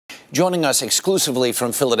Joining us exclusively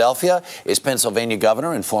from Philadelphia is Pennsylvania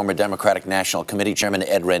Governor and former Democratic National Committee Chairman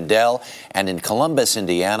Ed Rendell, and in Columbus,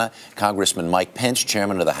 Indiana, Congressman Mike Pence,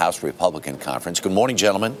 Chairman of the House Republican Conference. Good morning,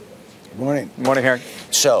 gentlemen. Good morning. Good morning, Harry.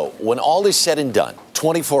 So, when all is said and done,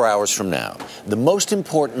 24 hours from now, the most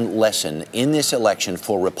important lesson in this election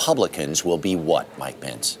for Republicans will be what, Mike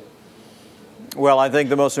Pence? Well, I think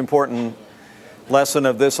the most important lesson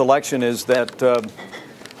of this election is that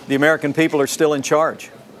the American people are still in charge.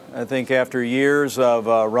 I think after years of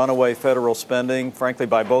runaway federal spending, frankly,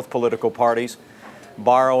 by both political parties,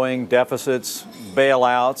 borrowing, deficits,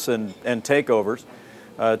 bailouts, and takeovers,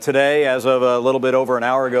 today, as of a little bit over an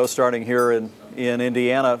hour ago, starting here in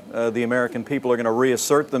Indiana, the American people are going to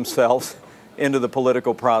reassert themselves into the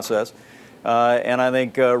political process. And I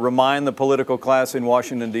think remind the political class in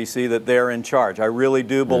Washington, D.C. that they're in charge. I really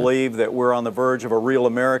do believe that we're on the verge of a real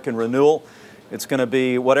American renewal. It's going to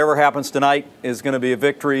be, whatever happens tonight is going to be a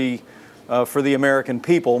victory for the American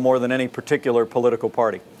people more than any particular political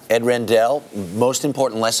party. Ed Rendell, most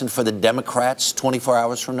important lesson for the Democrats 24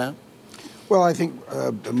 hours from now? Well, I think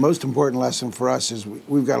the most important lesson for us is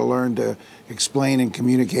we've got to learn to explain and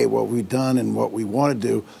communicate what we've done and what we want to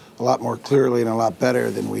do a lot more clearly and a lot better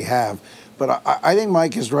than we have. But I think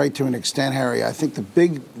Mike is right to an extent, Harry. I think the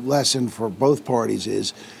big lesson for both parties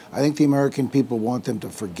is I think the American people want them to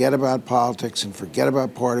forget about politics and forget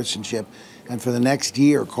about partisanship, and for the next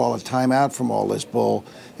year call a timeout from all this bull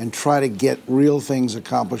and try to get real things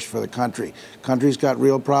accomplished for the country. Country's got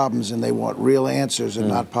real problems and they want real answers and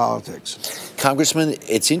not politics. Congressman,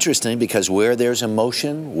 it's interesting because where there's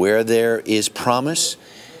emotion, where there is promise,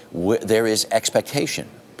 there is expectation.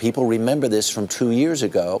 People remember this from 2 years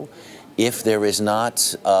ago. If there is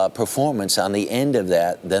not performance on the end of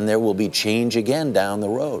that, then there will be change again down the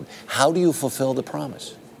road. How do you fulfill the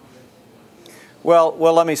promise? Well,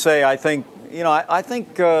 let me say, I think, I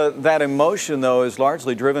think that emotion, though, is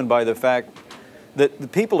largely driven by the fact that the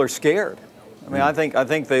people are scared. I mean, I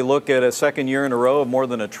think they look at a second year in a row of more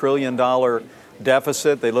than $1 trillion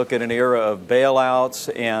deficit. They look at an era of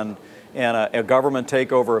bailouts and a government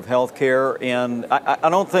takeover of health care. And I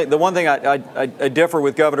don't think, the one thing I differ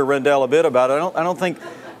with Governor Rendell a bit about, I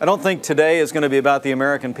don't think today is going to be about the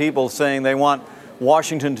American people saying they want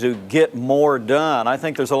Washington to get more done. I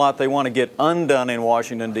think there's a lot they want to get undone in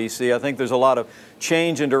Washington, D.C. I think there's a lot of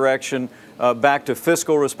change in direction back to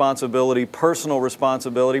fiscal responsibility, personal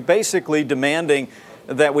responsibility, basically demanding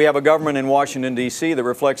that we have a government in Washington, D.C. that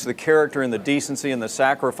reflects the character and the decency and the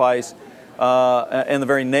sacrifice and the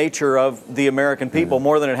very nature of the American people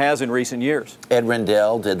more than it has in recent years. Ed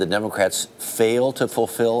Rendell, did the Democrats fail to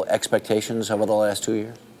fulfill expectations over the last 2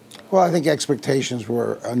 years? Well, I think expectations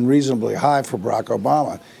were unreasonably high for Barack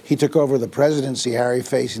Obama. He took over the presidency, Harry,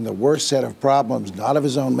 facing the worst set of problems, not of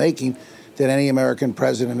his own making, that any American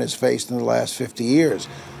president has faced in the last 50 years.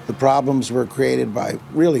 The problems were created by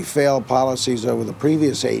really failed policies over the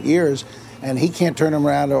previous 8 years, and he can't turn them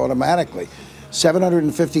around automatically.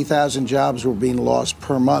 750,000 jobs were being lost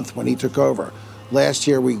per month when he took over. Last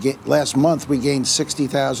month, we gained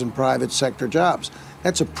 60,000 private sector jobs.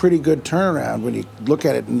 That's a pretty good turnaround when you look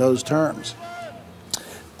at it in those terms.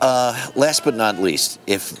 Last but not least,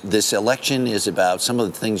 if this election is about some of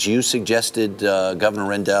the things you suggested, Governor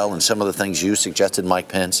Rendell, and some of the things you suggested, Mike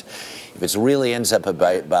Pence, if it really ends up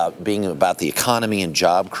about being about the economy and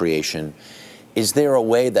job creation, is there a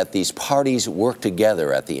way that these parties work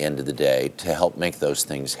together at the end of the day to help make those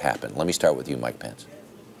things happen? Let me start with you, Mike Pence.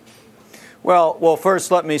 Well,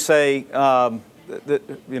 first let me say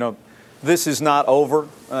this is not over.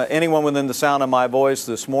 Anyone within the sound of my voice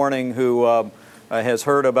this morning who has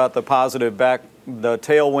heard about the the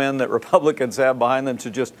tailwind that Republicans have behind them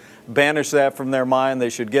should just banish that from their mind. They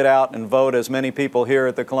should get out and vote, as many people here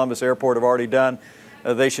at the Columbus airport have already done.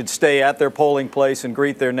 They should stay at their polling place and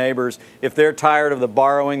greet their neighbors. If they're tired of the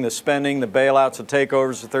borrowing, the spending, the bailouts, the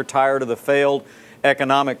takeovers, if they're tired of the failed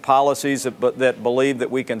economic policies that believe that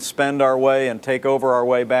we can spend our way and take over our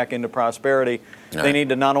way back into prosperity, they need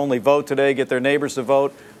to not only vote today, get their neighbors to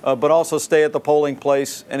vote, but also stay at the polling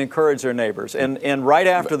place and encourage their neighbors. And right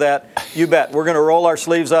after that, you bet, we're going to roll our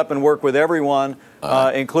sleeves up and work with everyone,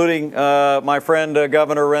 including my friend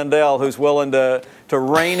Governor Rendell, who's willing to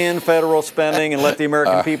rein in federal spending and let the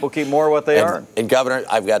American people keep more of what they earn. And Governor,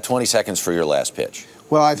 I've got 20 seconds for your last pitch.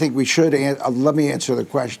 Well, I think we should. Let me answer the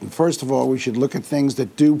question. First of all, we should look at things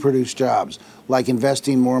that do produce jobs, like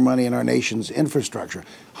investing more money in our nation's infrastructure.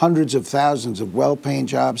 Hundreds of thousands of well-paying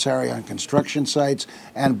jobs, Harry, on construction sites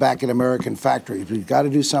and back at American factories. We've got to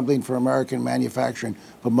do something for American manufacturing,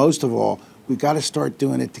 but most of all, We've got to start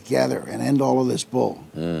doing it together and end all of this bull.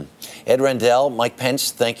 Ed Rendell, Mike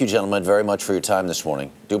Pence, thank you, gentlemen, very much for your time this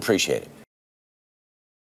morning. Do appreciate it.